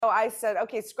I said,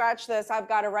 okay, scratch this. I've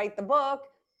got to write the book.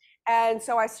 And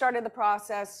so I started the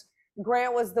process.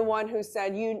 Grant was the one who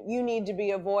said, you need to be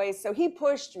a voice. So he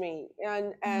pushed me.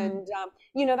 And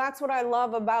that's what I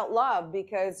love about love,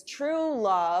 because true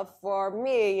love for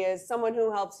me is someone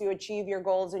who helps you achieve your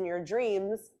goals and your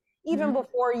dreams, even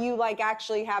before you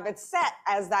actually have it set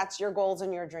as that's your goals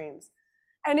and your dreams.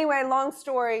 Anyway, long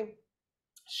story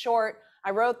short, I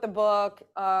wrote the book.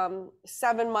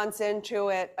 7 months into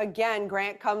it, again,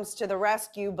 Grant comes to the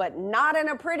rescue, but not in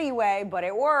a pretty way, but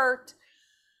it worked.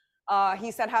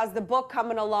 He said, how's the book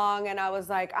coming along? And I was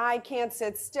like, I can't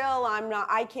sit still.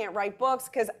 I can't write books,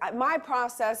 because my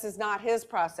process is not his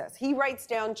process. He writes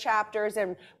down chapters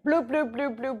and bloop, bloop,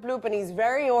 bloop, bloop, bloop, and he's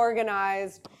very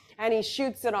organized. And he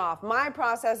shoots it off. My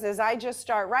process is I just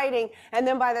start writing, and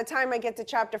then by the time I get to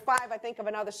chapter 5, I think of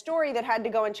another story that had to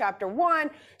go in chapter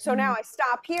 1. So now I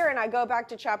stop here and I go back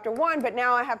to chapter 1, but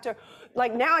now I have to,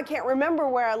 now I can't remember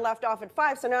where I left off at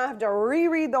 5, so now I have to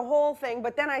reread the whole thing,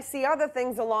 but then I see other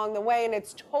things along the way, and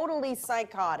it's totally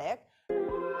psychotic.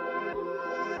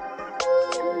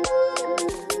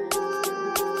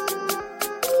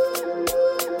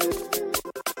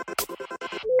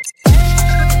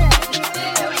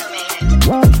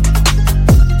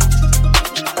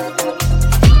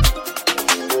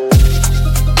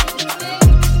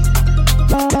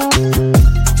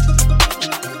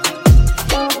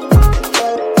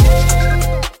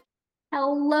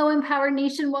 Hello, Empower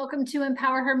Nation. Welcome to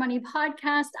Empower Her Money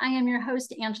podcast. I am your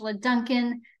host, Angela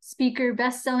Duncan, speaker,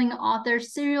 best-selling author,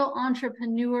 serial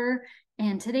entrepreneur.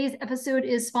 And today's episode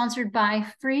is sponsored by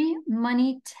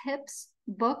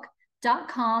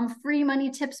freemoneytipsbook.com,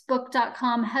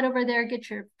 freemoneytipsbook.com. Head over there, get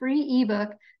your free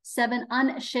ebook, 7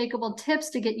 Unshakable Tips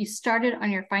to get you started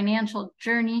on your financial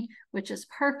journey, which is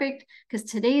perfect because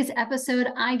today's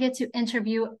episode, I get to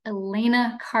interview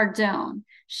Elena Cardone.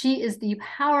 She is the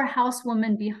powerhouse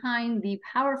woman behind the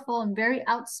powerful and very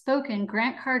outspoken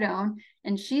Grant Cardone,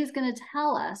 and she's going to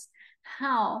tell us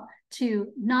how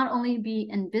to not only be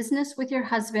in business with your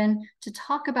husband, to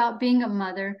talk about being a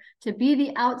mother, to be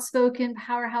the outspoken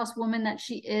powerhouse woman that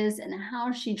she is, and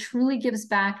how she truly gives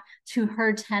back to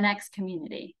her 10X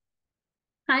community.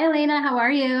 Hi, Elena. How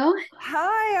are you?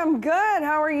 Hi, I'm good.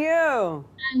 How are you?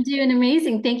 I'm doing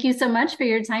amazing. Thank you so much for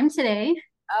your time today.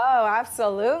 Oh,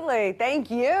 absolutely. Thank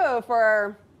you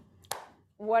for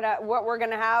what we're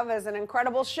going to have as an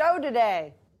incredible show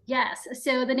today. Yes.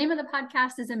 So the name of the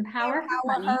podcast is Empower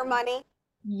Her Money.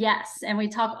 Yes. And we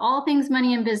talk all things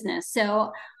money and business.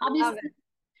 So obviously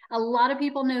a lot of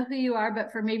people know who you are,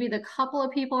 but for maybe the couple of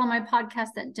people on my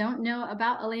podcast that don't know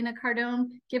about Elena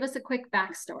Cardone, give us a quick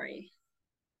backstory.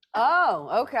 Oh,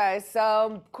 okay.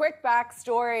 So quick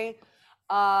backstory.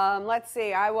 Let's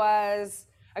see. I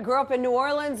grew up in New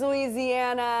Orleans,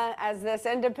 Louisiana, as this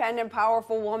independent,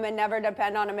 powerful woman, never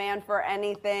depend on a man for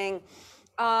anything.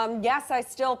 Yes, I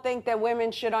still think that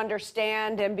women should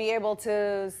understand and be able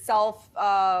to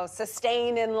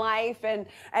self-sustain in life and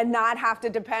not have to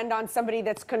depend on somebody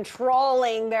that's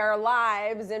controlling their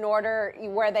lives in order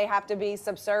where they have to be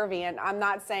subservient. I'm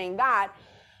not saying that.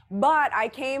 But I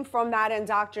came from that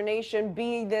indoctrination,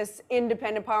 be this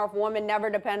independent, powerful woman,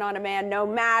 never depend on a man, no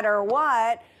matter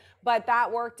what. But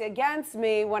that worked against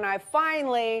me when I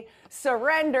finally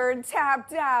surrendered,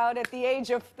 tapped out at the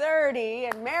age of 30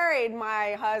 and married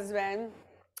my husband.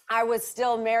 I was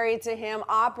still married to him,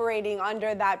 operating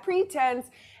under that pretense,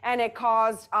 and it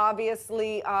caused,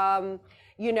 obviously,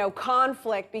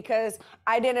 conflict because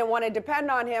I didn't want to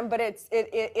depend on him, but it's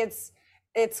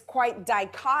quite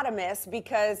dichotomous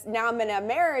because now I'm in a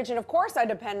marriage and of course I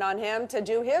depend on him to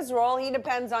do his role. He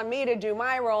depends on me to do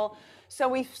my role. So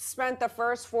we spent the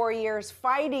first 4 years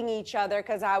fighting each other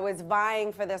because I was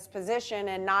vying for this position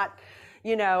and not,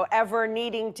 ever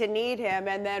needing to need him.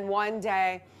 And then one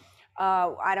day,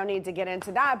 I don't need to get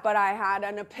into that, but I had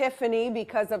an epiphany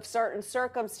because of certain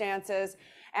circumstances.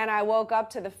 And I woke up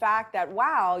to the fact that,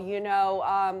 wow,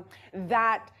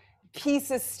 that piece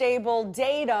of stable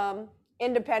datum,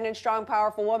 independent, strong,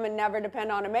 powerful woman, never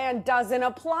depend on a man, doesn't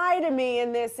apply to me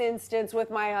in this instance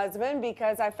with my husband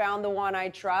because I found the one I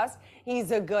trust. He's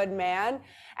a good man.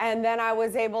 And then I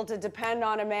was able to depend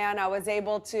on a man. I was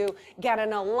able to get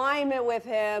an alignment with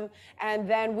him. And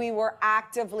then we were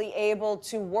actively able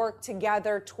to work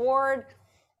together toward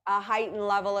a heightened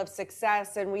level of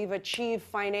success. And we've achieved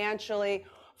financially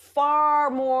far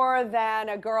more than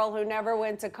a girl who never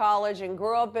went to college and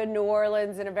grew up in New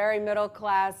Orleans in a very middle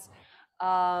class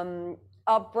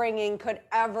upbringing could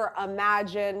ever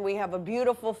imagine. We have a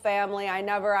beautiful family. I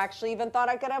never actually even thought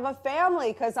I could have a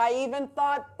family because I even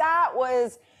thought that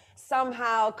was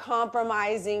somehow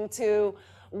compromising to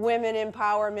women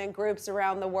empowerment groups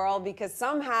around the world, because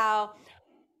somehow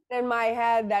in my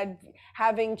head that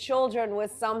having children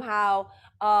was somehow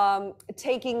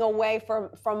taking away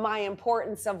from my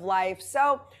importance of life.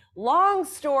 So long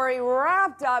story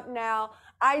wrapped up now.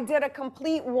 I did a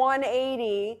complete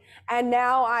 180, and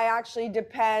now I actually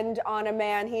depend on a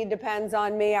man. He depends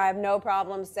on me. I have no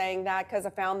problem saying that because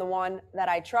I found the one that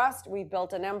I trust. We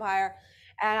built an empire,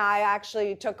 and I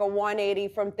actually took a 180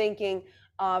 from thinking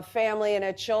family and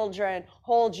a children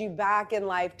hold you back in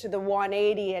life to the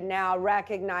 180, and now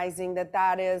recognizing that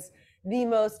that is the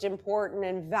most important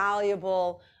and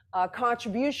valuable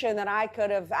contribution that I could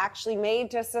have actually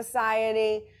made to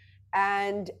society.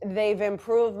 And they've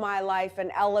improved my life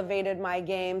and elevated my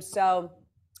game. So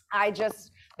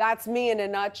that's me in a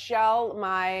nutshell,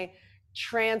 my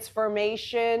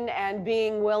transformation and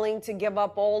being willing to give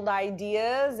up old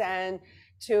ideas and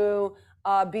to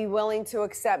be willing to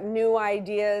accept new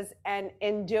ideas. And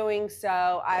in doing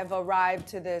so, I've arrived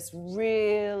to this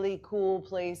really cool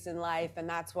place in life, and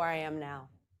that's where I am now.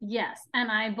 Yes,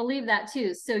 and I believe that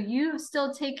too. So you've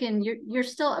still taken, you're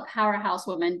still a powerhouse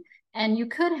woman, and you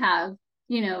could have,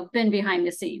 been behind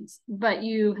the scenes, but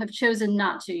you have chosen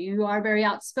not to. You are very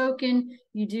outspoken.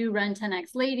 You do run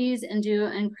 10X Ladies and do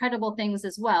incredible things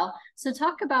as well. So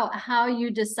talk about how you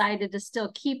decided to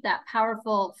still keep that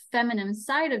powerful feminine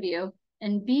side of you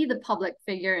and be the public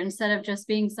figure instead of just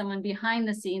being someone behind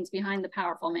the scenes, behind the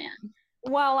powerful man.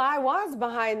 Well, I was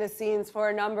behind the scenes for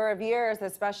a number of years,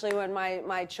 especially when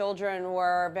my children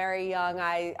were very young.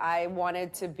 I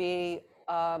wanted to be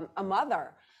a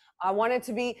mother. I wanted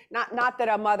to be, not that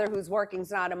a mother who's working is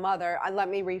not a mother. Let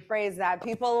me rephrase that.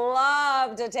 People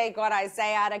love to take what I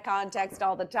say out of context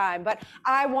all the time, but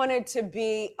I wanted to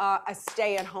be a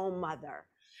stay-at-home mother.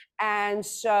 And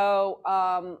so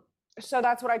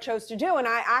that's what I chose to do. And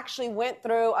I actually went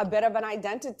through a bit of an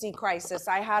identity crisis.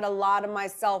 I had a lot of my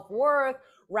self-worth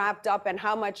wrapped up in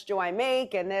how much do I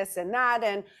make and this and that.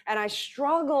 And I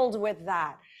struggled with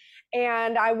that.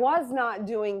 And I was not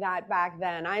doing that back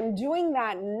then. I'm doing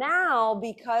that now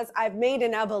because I've made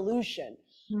an evolution.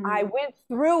 Mm-hmm. I went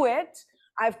through it.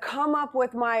 I've come up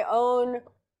with my own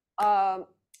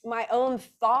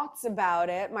thoughts about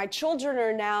it. My children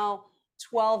are now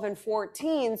 12 and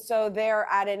 14. So they're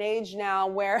at an age now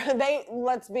where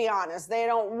let's be honest, they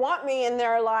don't want me in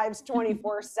their lives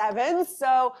 24/7.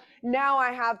 So now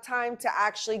I have time to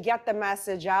actually get the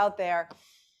message out there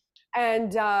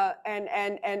and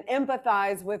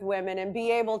empathize with women and be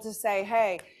able to say,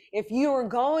 hey, if you are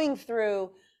going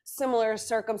through similar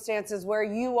circumstances where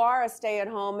you are a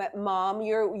stay-at-home mom,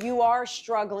 you are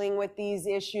struggling with these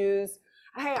issues,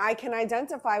 hey, I can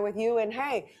identify with you. And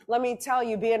hey, let me tell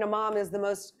you, being a mom is the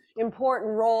most important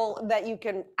role that you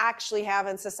can actually have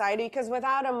in society, because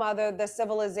without a mother, the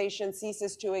civilization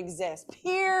ceases to exist,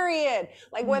 period.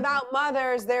 Like without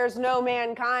mothers, there's no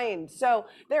mankind. So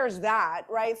there's that,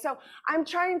 right? So I'm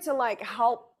trying to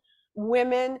help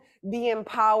women be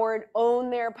empowered, own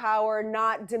their power,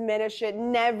 not diminish it,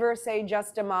 never say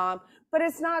just a mom. But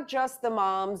it's not just the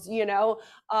moms,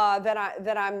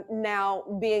 that I'm now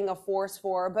being a force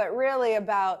for, but really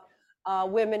about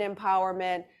women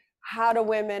empowerment. How do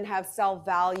women have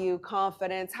self-value,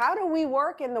 confidence? How do we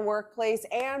work in the workplace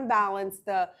and balance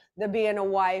the being a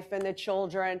wife and the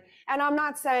children? And I'm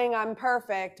not saying I'm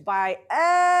perfect by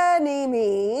any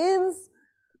means,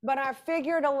 but I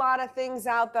figured a lot of things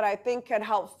out that I think could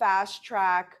help fast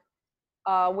track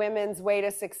women's way to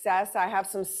success. I have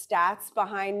some stats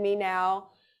behind me now.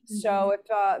 Mm-hmm. So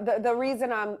if the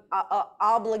reason I'm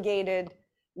obligated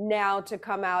now to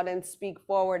come out and speak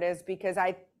forward is because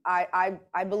I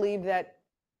believe that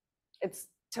it's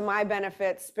to my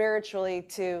benefit spiritually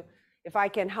if I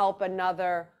can help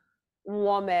another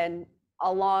woman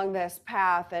along this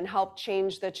path and help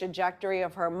change the trajectory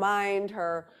of her mind,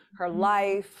 her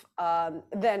life,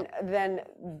 then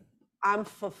I'm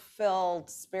fulfilled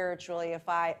spiritually if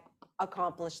I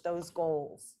accomplish those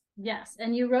goals. Yes.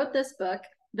 And you wrote this book,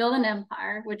 Build an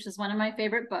Empire, which is one of my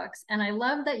favorite books. And I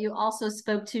love that you also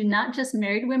spoke to not just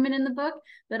married women in the book,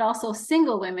 but also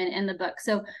single women in the book.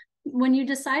 So when you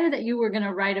decided that you were going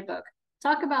to write a book,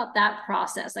 talk about that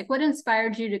process. Like what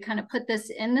inspired you to kind of put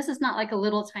this in? This is not like a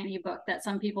little tiny book that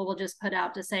some people will just put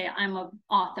out to say, I'm an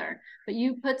author, but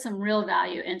you put some real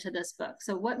value into this book.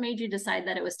 So what made you decide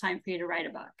that it was time for you to write a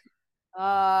book?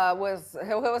 It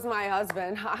was my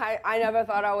husband. I never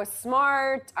thought I was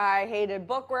smart. I hated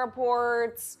book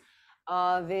reports.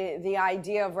 The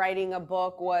idea of writing a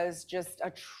book was just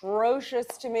atrocious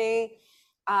to me.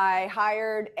 I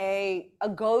hired a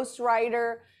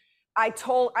ghostwriter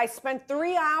I spent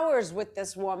 3 hours with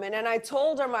this woman and I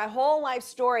told her my whole life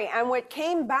story. And what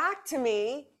came back to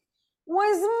me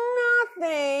was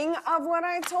nothing of what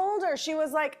I told her. She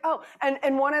was like, oh,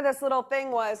 and one of this little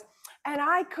thing was, and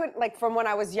I couldn't, like, from when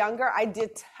I was younger, I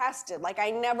detested, like, I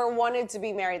never wanted to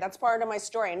be married. That's part of my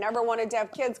story. I never wanted to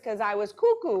have kids because I was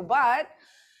cuckoo. But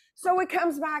so it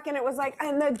comes back and it was like,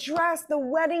 and the dress, the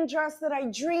wedding dress that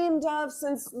I dreamed of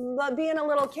since being a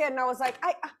little kid. And I was like,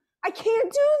 I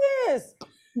can't do this.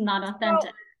 Not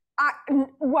authentic.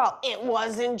 Well, it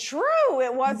wasn't true.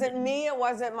 It wasn't me. It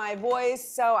wasn't my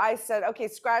voice. So I said, okay,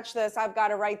 scratch this. I've got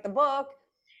to write the book.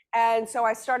 And so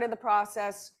I started the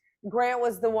process. Grant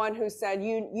was the one who said,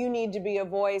 you need to be a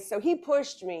voice. So he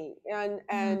pushed me. And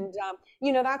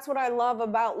that's what I love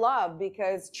about love,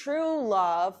 because true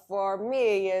love for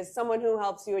me is someone who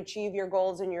helps you achieve your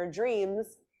goals and your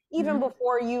dreams, even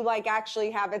before you like actually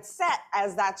have it set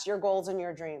as that's your goals and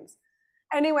your dreams.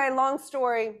 Anyway, long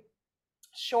story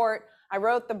short, I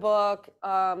wrote the book.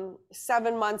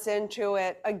 7 months into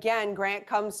it, again, Grant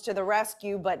comes to the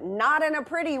rescue, but not in a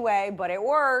pretty way, but it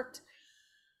worked.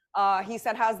 He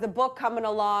said, how's the book coming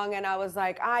along? And I was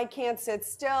like, I can't sit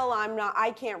still.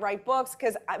 I can't write books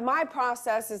because my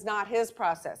process is not his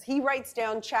process. He writes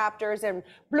down chapters and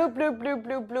bloop, bloop, bloop,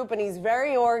 bloop, bloop, and he's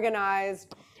very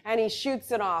organized. And he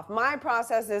shoots it off. My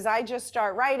process is I just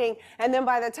start writing. And then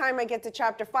by the time I get to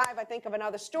chapter 5, I think of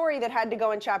another story that had to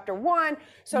go in chapter 1.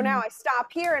 So now I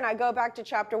stop here and I go back to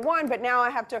chapter 1. But now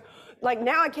I have to,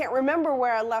 now I can't remember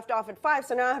where I left off at 5.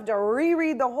 So now I have to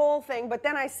reread the whole thing. But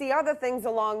then I see other things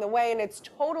along the way and it's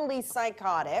totally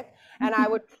psychotic. And I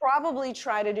would probably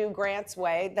try to do Grant's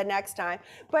way the next time.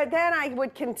 But then I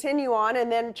would continue on.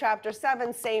 And then chapter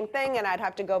 7, same thing. And I'd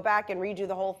have to go back and redo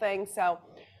the whole thing.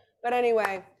 But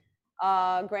anyway,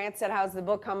 Grant said, how's the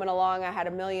book coming along? I had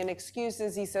a million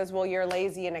excuses. He says, well, you're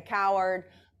lazy and a coward.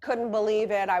 Couldn't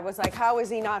believe it. I was like, how is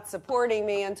he not supporting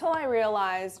me? Until I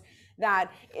realized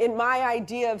that in my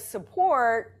idea of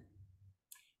support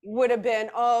would have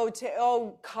been,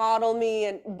 coddle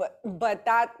me. But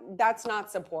that's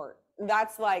not support.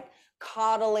 That's like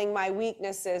coddling my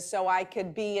weaknesses so I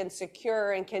could be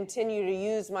insecure and continue to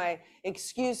use my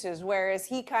excuses. Whereas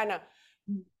he kind of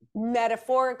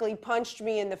metaphorically punched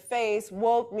me in the face,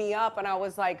 woke me up, and I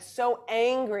was like so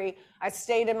angry. I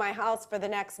stayed in my house for the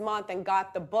next month and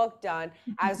got the book done.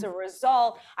 As a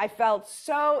result, I felt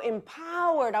so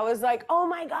empowered. I was like, oh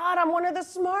my God, I'm one of the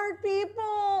smart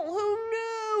people. Who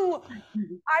knew?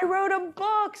 I wrote a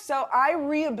book. So I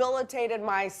rehabilitated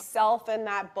myself in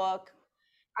that book.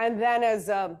 And then as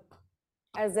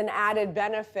an added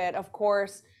benefit, of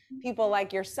course, people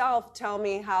like yourself tell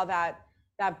me how that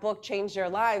book changed their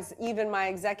lives. Even my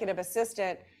executive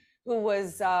assistant, who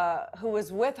was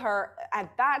with her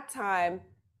at that time,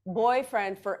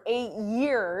 boyfriend for 8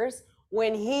 years,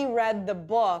 when he read the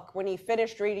book, when he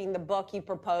finished reading the book, he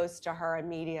proposed to her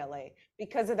immediately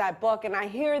because of that book. And I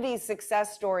hear these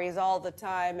success stories all the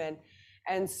time.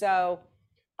 And so,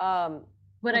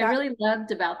 what I really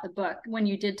loved about the book when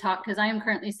you did talk, because I am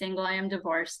currently single, I am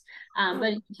divorced,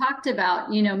 but you talked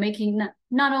about, making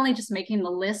not only just making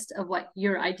the list of what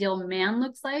your ideal man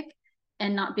looks like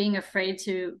and not being afraid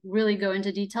to really go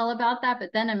into detail about that,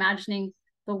 but then imagining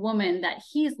the woman that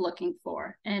he's looking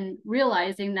for and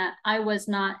realizing that I was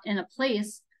not in a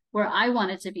place where I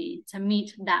wanted to be to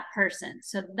meet that person.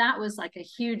 So that was like a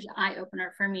huge eye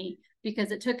opener for me,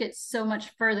 because it took it so much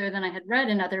further than I had read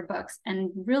in other books and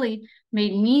really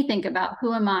made me think about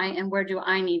who am I and where do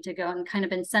I need to go, and kind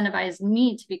of incentivized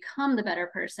me to become the better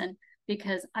person,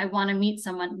 because I want to meet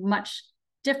someone much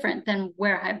different than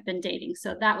where I've been dating.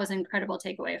 So that was an incredible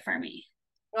takeaway for me.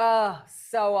 Oh,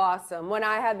 so awesome. When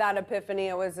I had that epiphany,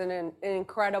 it was an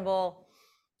incredible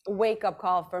wake-up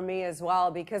call for me as well,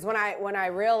 because when I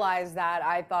realized that,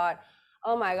 I thought,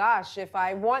 oh my gosh, if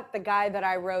I want the guy that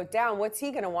I wrote down, what's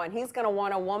he going to want? He's going to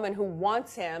want a woman who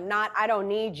wants him, not, I don't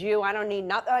need you, I don't need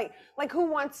nothing. Like who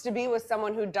wants to be with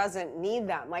someone who doesn't need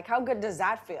them? Like, how good does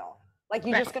that feel? Like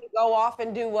you're just going to go off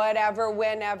and do whatever,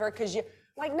 whenever, because you,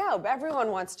 like, no, everyone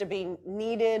wants to be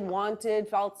needed, wanted,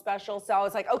 felt special. So I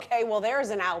was like, okay, well, there's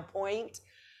an out point.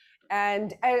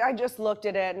 And I just looked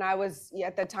at it, and I was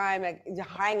at the time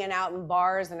hanging out in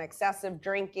bars and excessive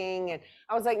drinking. And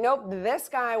I was like, nope, this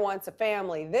guy wants a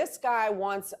family. This guy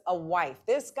wants a wife.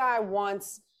 This guy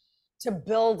wants to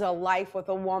build a life with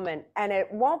a woman, and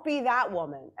it won't be that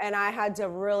woman. And I had to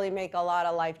really make a lot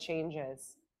of life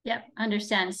changes. Yep,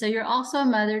 understand. So you're also a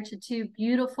mother to 2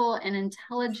 beautiful and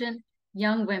intelligent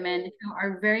young women who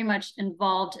are very much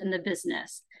involved in the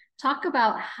business. Talk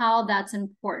about how that's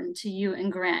important to you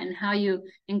and Grant, and how you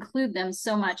include them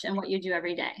so much in what you do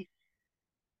every day.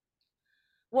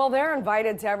 Well, they're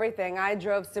invited to everything. I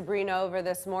drove Sabrina over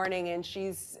this morning, and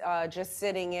she's just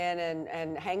sitting in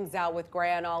and hangs out with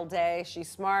Gran all day. She's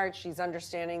smart. She's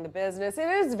understanding the business. It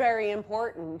is very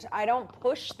important. I don't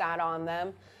push that on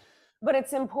them, but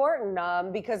it's important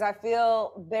because I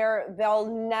feel they'll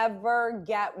never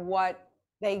get what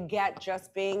they get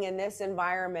just being in this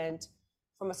environment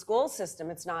from a school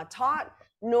system. It's not taught,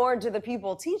 nor do the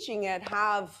people teaching it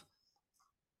have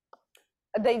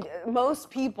most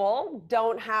people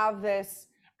don't have this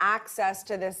access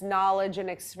to this knowledge and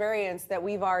experience that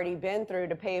we've already been through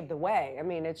to pave the way. I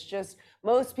mean, it's just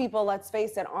most people, let's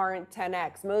face it, aren't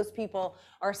 10x. Most people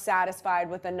are satisfied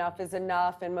with enough is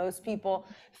enough, and most people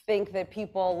think that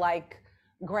people like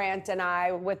Grant and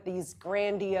I with these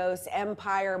grandiose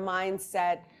empire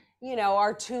mindset,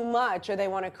 are too much, or they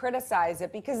want to criticize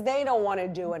it because they don't want to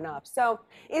do enough. So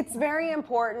it's very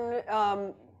important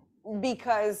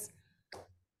because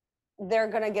they're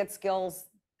going to get skills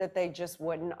that they just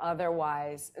wouldn't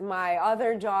otherwise. My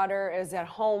other daughter is at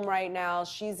home right now.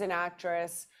 She's an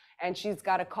actress and she's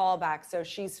got a callback. So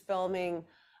she's filming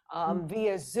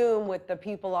via Zoom with the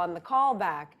people on the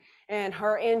callback. And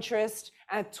her interest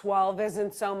at 12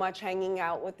 isn't so much hanging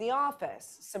out with the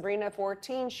office. Sabrina,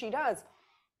 14, she does.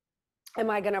 Am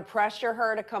I going to pressure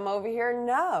her to come over here?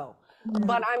 No.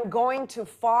 But I'm going to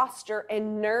foster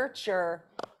and nurture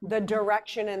the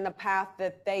direction and the path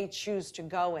that they choose to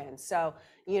go in. So,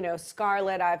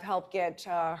 Scarlett, I've helped get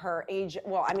her agent.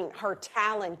 Well, I mean, her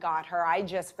talent got her. I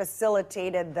just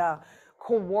facilitated the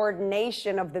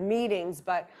coordination of the meetings,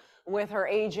 but with her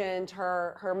agent,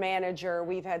 her manager,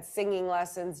 we've had singing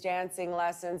lessons, dancing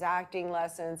lessons, acting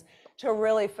lessons to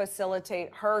really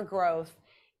facilitate her growth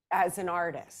as an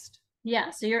artist. Yeah,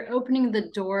 so you're opening the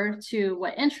door to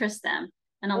what interests them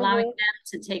and allowing them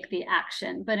to take the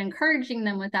action, but encouraging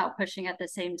them without pushing at the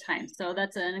same time. So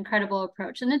that's an incredible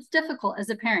approach. And it's difficult as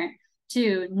a parent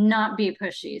to not be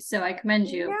pushy. So I commend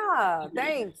you. Yeah,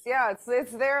 thanks. Yeah,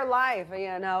 it's their life,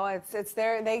 it's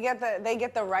their they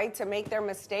get the right to make their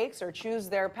mistakes or choose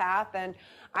their path. And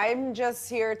I'm just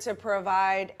here to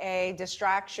provide a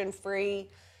distraction-free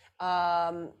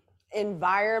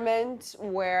environment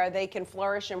where they can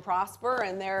flourish and prosper.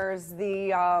 And there's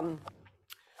the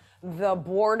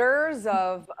borders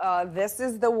of this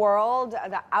is the world.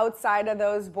 The outside of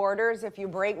those borders, if you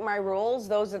break my rules,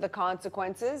 those are the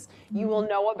consequences. You will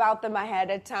know about them ahead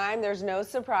of time. There's no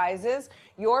surprises.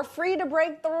 You're free to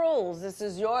break the rules. This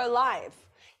is your life.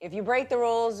 If you break the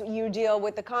rules, you deal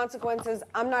with the consequences.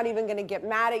 I'm not even going to get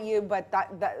mad at you, but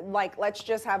let's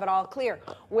just have it all clear.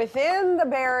 Within the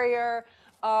barrier,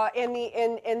 in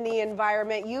the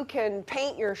environment, you can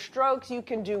paint your strokes, you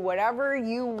can do whatever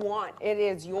you want. It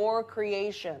is your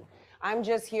creation. I'm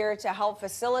just here to help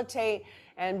facilitate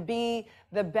and be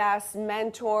the best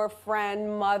mentor,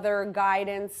 friend, mother,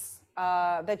 guidance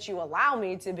that you allow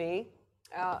me to be.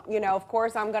 Of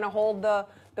course, I'm going to hold the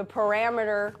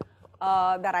parameter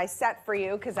that I set for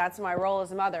you, because that's my role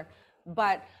as a mother.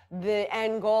 But the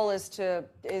end goal is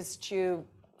to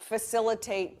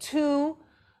facilitate two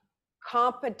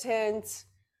competent,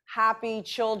 happy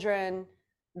children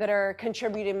that are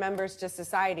contributing members to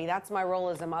society. That's my role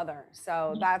as a mother.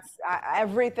 So that's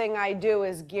everything I do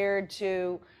is geared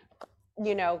to,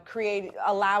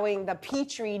 allowing the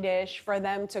petri dish for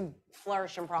them to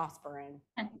flourish and prosper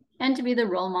in. And to be the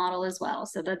role model as well.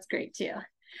 So that's great too.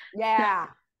 Yeah.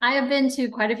 I have been to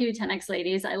quite a few 10X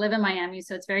ladies. I live in Miami,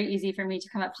 so it's very easy for me to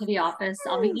come up to the office.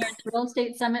 I'll be here at the Real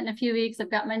Estate Summit in a few weeks.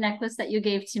 I've got my necklace that you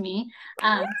gave to me.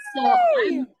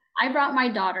 So I brought my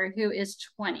daughter, who is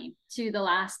 20, to the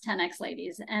last 10X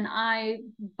ladies, and I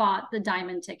bought the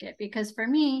diamond ticket because for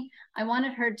me, I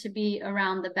wanted her to be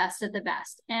around the best of the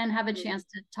best and have a chance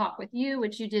to talk with you,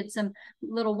 which you did some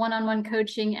little one-on-one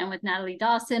coaching, and with Natalie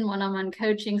Dawson, one-on-one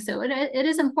coaching. So it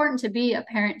is important to be a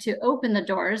parent to open the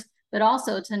doors, but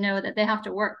also to know that they have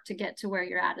to work to get to where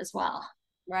you're at as well.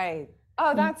 Right.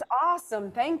 Oh, that's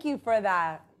awesome. Thank you for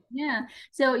that. Yeah.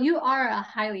 So you are a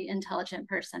highly intelligent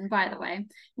person, by the way.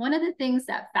 One of the things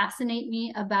that fascinate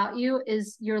me about you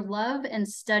is your love and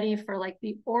study for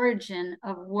the origin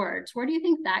of words. Where do you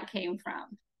think that came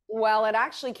from? Well, it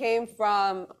actually came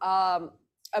from a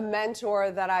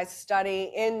mentor that I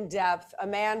study in depth, a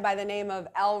man by the name of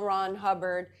L. Ron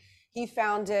Hubbard. He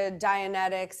founded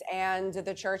Dianetics and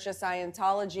the Church of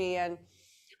Scientology. And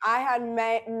I had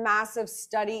massive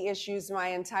study issues my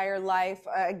entire life,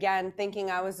 again, thinking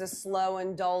I was a slow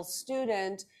and dull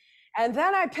student. And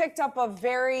then I picked up a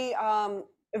very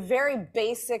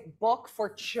basic book for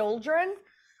children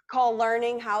called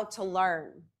Learning How to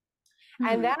Learn.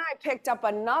 And then I picked up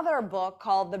another book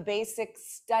called The Basic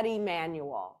Study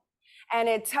Manual. and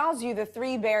it tells you the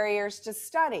 3 barriers to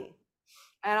study.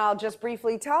 And I'll just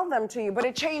briefly tell them to you, but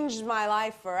it changed my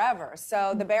life forever.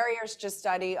 So the barriers to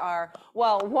study are,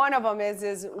 well, one of them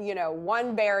is, you know,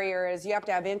 one barrier is you have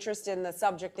to have interest in the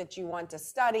subject that you want to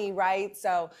study, right?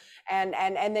 So, and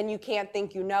then you can't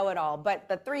think you know it all. But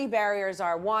the 3 barriers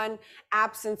are: 1,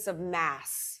 absence of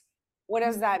mass. What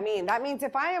does that mean? That means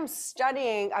if I am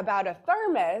studying about a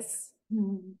thermos,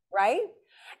 right?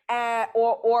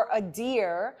 Or a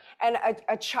deer, and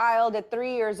a child at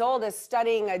 3 years old is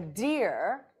studying a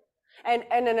deer, and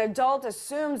an adult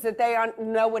assumes that they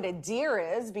know what a deer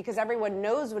is because everyone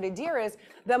knows what a deer is.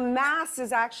 The mass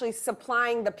is actually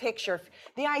supplying the picture.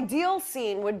 The ideal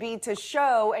scene would be to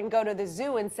show and go to the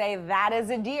zoo and say, that is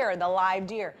a deer, the live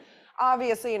deer.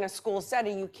 Obviously, in a school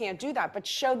setting, you can't do that, but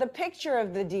show the picture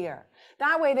of the deer.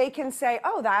 That way they can say,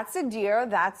 oh, that's a deer,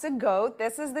 that's a goat.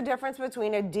 This is the difference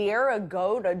between a deer, a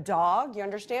goat, a dog. You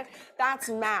understand? That's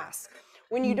mass.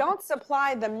 When you don't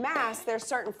supply the mass, there's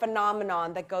certain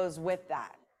phenomenon that goes with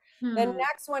that. The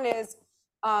next one is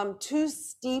too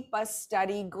steep a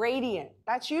study gradient.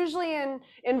 That's usually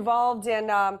involved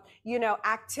in, you know,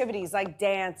 activities like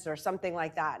dance or something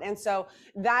like that. And so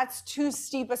that's too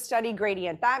steep a study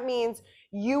gradient. That means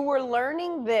you were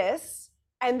learning this,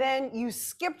 and then you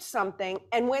skipped something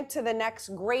and went to the next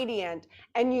gradient,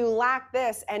 and you lack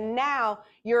this, and now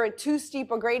you're at too steep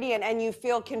a gradient and you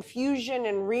feel confusion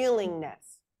and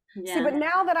reelingness. Yeah. See, but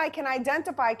now that I can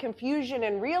identify confusion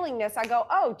and reelingness, I go,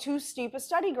 oh, too steep a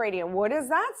study gradient. What does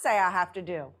that say I have to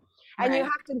do? And you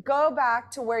have to go back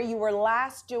to where you were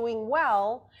last doing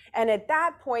well. And at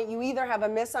that point, you either have a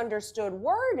misunderstood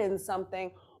word in something,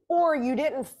 or you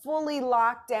didn't fully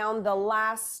lock down the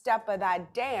last step of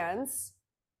that dance.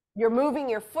 You're moving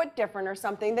your foot different or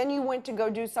something, then you went to go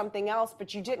do something else,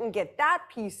 but you didn't get that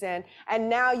piece in, and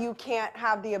now you can't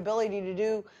have the ability to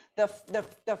do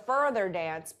the further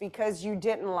dance because you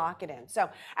didn't lock it in. So,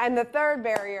 and the third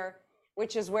barrier,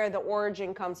 which is where the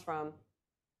origin comes from,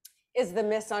 is the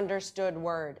misunderstood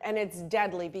word. And it's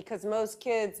deadly because most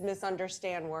kids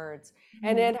misunderstand words.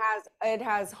 And it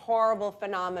has horrible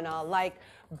phenomena like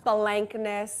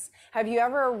blankness. Have you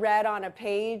ever read on a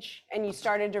page and you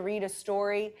started to read a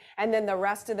story and then the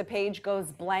rest of the page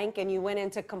goes blank and you went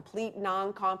into complete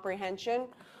non-comprehension?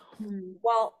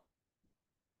 Well,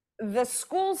 the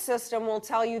school system will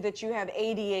tell you that you have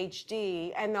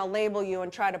ADHD and they'll label you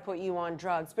and try to put you on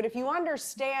drugs. But if you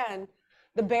understand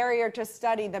the barrier to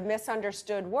study, the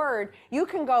misunderstood word, you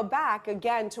can go back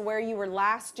again to where you were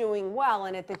last doing well.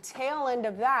 And at the tail end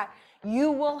of that,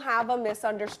 you will have a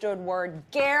misunderstood word.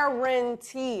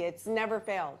 Guarantee. It's never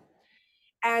failed.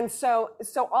 And so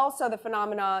also the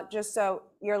phenomena, just so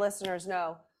your listeners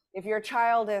know, if your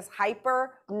child is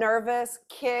hyper, nervous,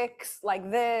 kicks like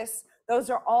this, those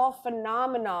are all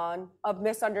phenomenon of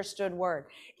misunderstood word.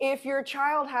 If your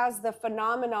child has the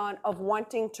phenomenon of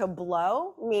wanting to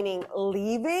blow, meaning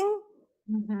leaving,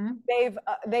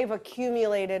 they've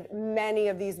accumulated many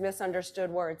of these misunderstood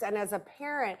words. And as a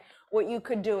parent, what you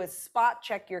could do is spot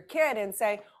check your kid and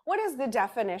say, what is the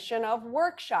definition of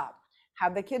workshop?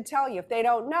 Have the kid tell you. If they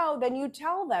don't know, then you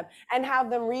tell them and have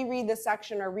them reread the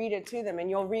section or read it to them, and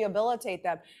you'll rehabilitate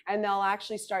them and they'll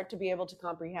actually start to be able to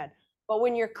comprehend. But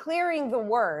when you're clearing the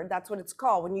word, that's what it's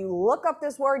called. When you look up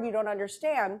this word you don't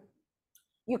understand,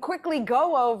 you quickly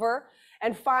go over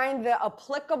and find the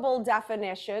applicable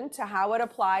definition to how it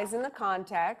applies in the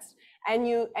context, and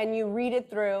you read it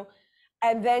through,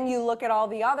 and then you look at all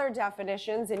the other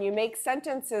definitions and you make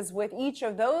sentences with each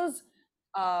of those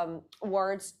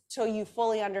words till you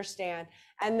fully understand.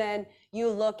 And then you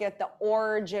look at the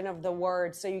origin of the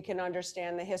word so you can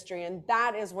understand the history. And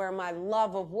that is where my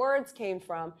love of words came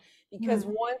from, because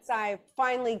once I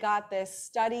finally got this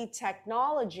study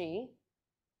technology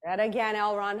that, again,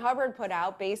 L. Ron Hubbard put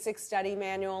out, Basic Study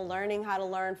Manual, Learning How to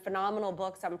Learn, phenomenal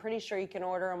books. I'm pretty sure you can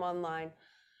order them online.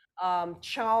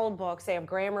 Child books, they have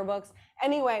grammar books.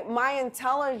 Anyway, my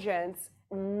intelligence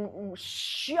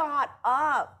shot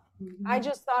up. I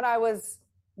just thought I was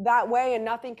that way and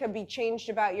nothing could be changed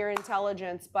about your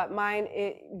intelligence, but mine,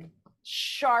 it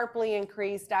sharply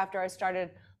increased after I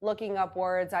started looking up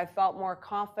words. I felt more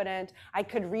confident. I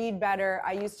could read better.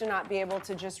 I used to not be able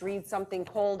to just read something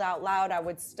cold out loud. I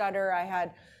would stutter. I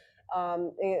had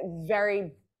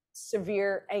very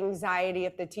severe anxiety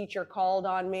if the teacher called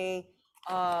on me,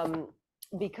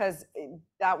 because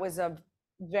that was a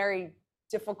very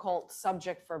difficult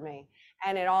subject for me,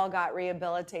 and it all got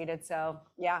rehabilitated. So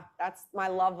yeah, that's my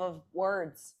love of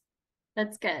words.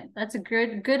 That's good. That's a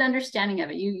good understanding of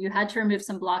it. You had to remove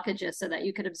some blockages so that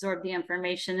you could absorb the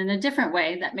information in a different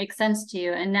way that makes sense to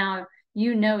you. And now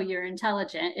you know you're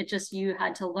intelligent. It just you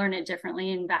had to learn it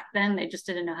differently. And back then they just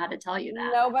didn't know how to tell you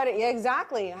that. Nobody,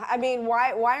 exactly. I mean,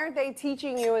 why aren't they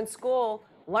teaching you in school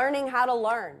learning how to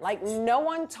learn? Like no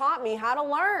one taught me how to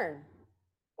learn.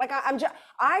 Like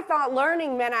I thought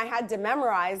learning meant I had to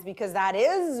memorize because that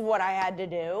is what I had to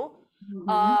do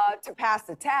to pass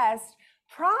the test.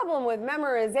 Problem with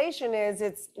memorization is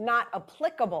it's not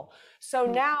applicable. So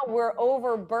now we're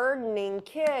overburdening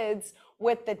kids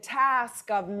with the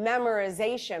task of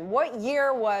memorization. What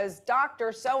year was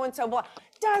Dr. So-and-so blah?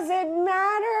 Does it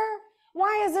matter?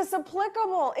 Why is this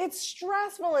applicable? It's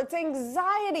stressful. It's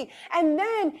anxiety. And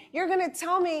then you're going to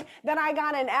tell me that I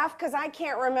got an F because I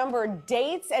can't remember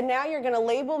dates. And now you're going to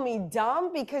label me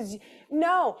dumb because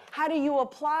no, how do you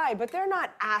apply? But they're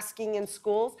not asking in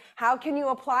schools, how can you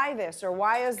apply this? Or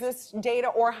why is this data?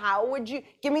 Or how would you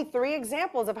give me 3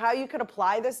 examples of how you could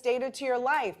apply this data to your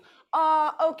life?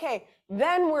 Okay.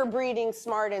 Then we're breeding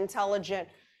smart, intelligent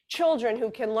children who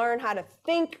can learn how to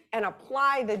think and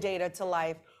apply the data to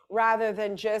life, rather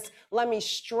than just let me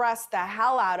stress the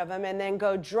hell out of them and then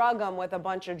go drug them with a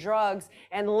bunch of drugs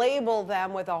and label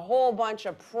them with a whole bunch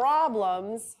of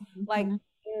problems. Like,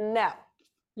 no.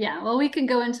 Yeah, well, we can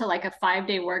go into like a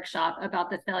 5-day workshop about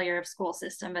the failure of school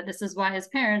system, but this is why as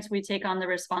parents, we take on the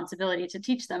responsibility to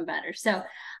teach them better. So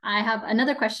I have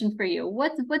another question for you.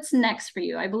 What's next for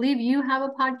you? I believe you have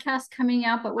a podcast coming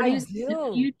out, but what do you see in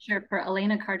the future for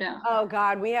Elena Cardone? Oh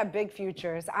God, we have big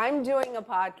futures. I'm doing a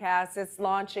podcast. It's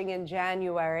launching in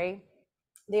January,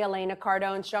 the Elena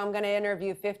Cardone Show. I'm going to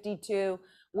interview 52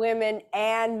 women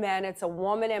and men. It's a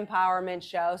woman empowerment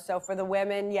show. So for the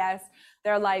women, yes,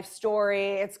 their life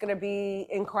story. It's going to be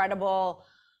incredible,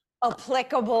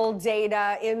 applicable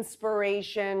data,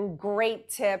 inspiration, great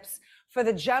tips. For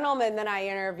the gentlemen that I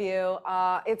interview,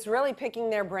 it's really picking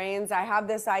their brains. I have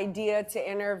this idea to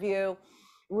interview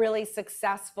really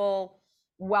successful,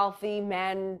 wealthy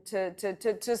men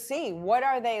to see what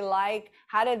are they like,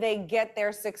 how did they get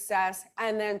their success,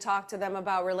 and then talk to them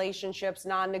about relationships,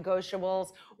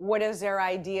 non-negotiables. What is their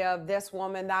idea of this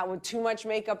woman, that with too much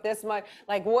makeup, this much,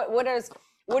 like what are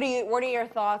your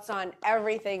thoughts on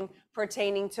everything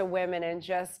pertaining to women, and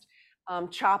just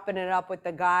chopping it up with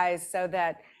the guys so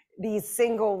that these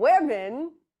single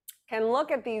women can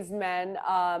look at these men,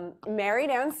 married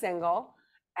and single,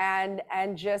 and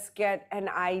just get an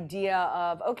idea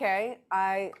of, okay,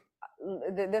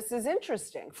 this is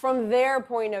interesting from their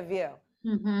point of view.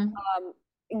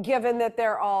 Given that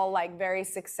they're all like very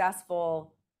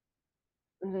successful,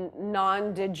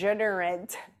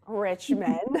 non-degenerate rich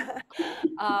men,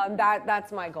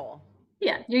 that's my goal.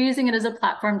 Yeah, you're using it as a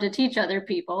platform to teach other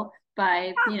people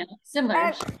by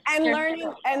similar and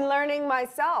learning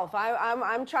myself.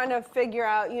 I'm trying to figure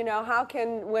out, how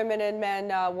can women and men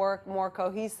work more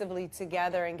cohesively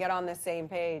together and get on the same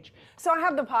page. So I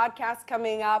have the podcast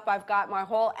coming up. I've got my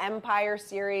whole Empire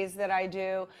series that I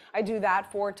do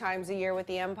that 4 times a year with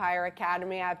the Empire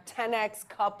Academy. I have 10X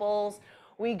couples.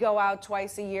 We go out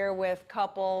twice a year with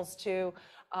couples to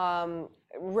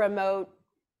remote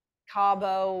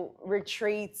Cabo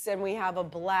retreats, and we have a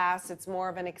blast. It's more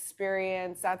of an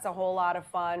experience. That's a whole lot of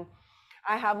fun.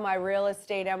 I have my real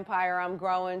estate empire. I'm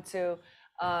growing to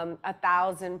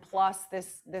 1,000 plus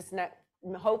this next,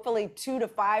 hopefully 2,000 to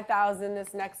 5,000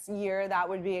 this next year. That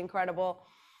would be incredible.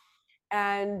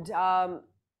 And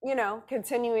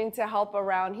continuing to help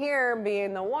around here,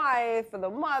 being the wife or the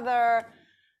mother.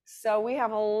 So we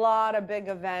have a lot of big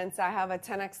events. I have a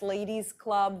 10X Ladies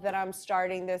Club that I'm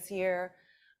starting this year,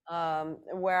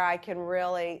 where I can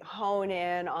really hone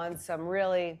in on some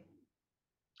really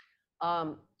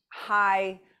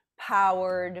high-powered,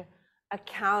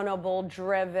 accountable,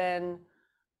 driven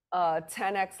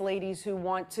 10X ladies who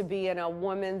want to be in a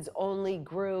women's only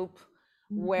group,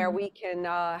 where we can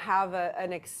have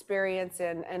an experience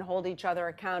and hold each other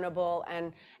accountable,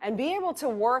 and be able to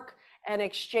work and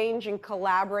exchange and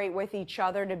collaborate with each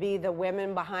other to be the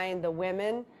women behind the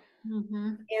women.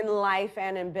 In life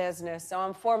and in business. So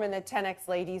I'm forming the 10X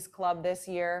Ladies Club this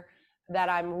year that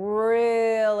I'm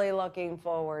really looking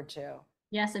forward to.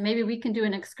 Yes, and maybe we can do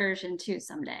an excursion too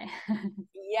someday.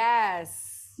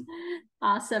 Yes.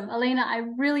 Awesome. Elena, I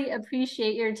really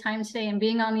appreciate your time today and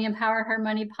being on the Empower Her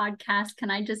Money podcast. Can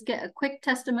I just get a quick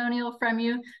testimonial from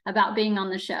you about being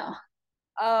on the show?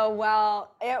 Oh,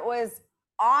 well, it was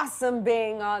awesome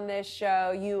being on this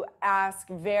show. You ask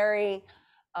very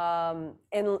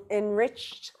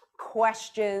enriched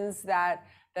questions that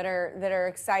are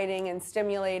exciting and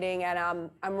stimulating, and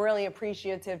I'm really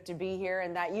appreciative to be here,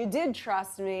 and that you did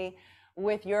trust me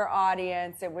with your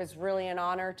audience. It was really an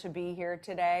honor to be here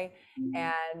today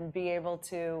and be able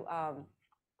to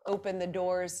open the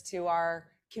doors to our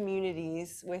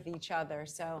communities with each other.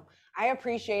 So I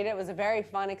appreciate it. It was a very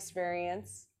fun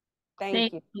experience. Thank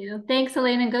Thank you. you. Thanks,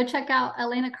 Elena. Go check out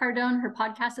Elena Cardone. Her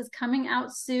podcast is coming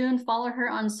out soon. Follow her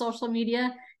on social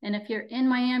media. And if you're in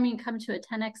Miami and come to a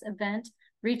 10X event,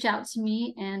 reach out to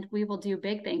me and we will do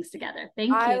big things together. Thank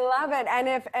you. I love it.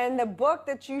 And the book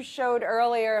that you showed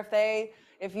earlier,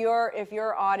 if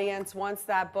your audience wants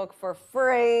that book for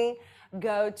free,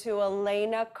 go to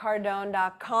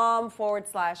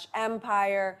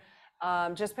elenacardone.com/empire.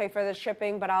 Just pay for the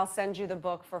shipping, but I'll send you the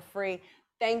book for free.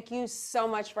 Thank you so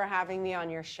much for having me on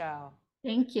your show.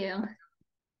 Thank you.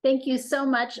 Thank you so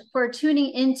much for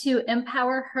tuning into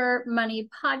Empower Her Money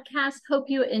podcast. Hope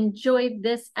you enjoyed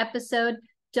this episode.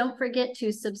 Don't forget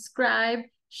to subscribe,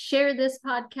 share this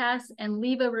podcast, and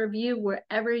leave a review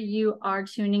wherever you are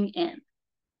tuning in.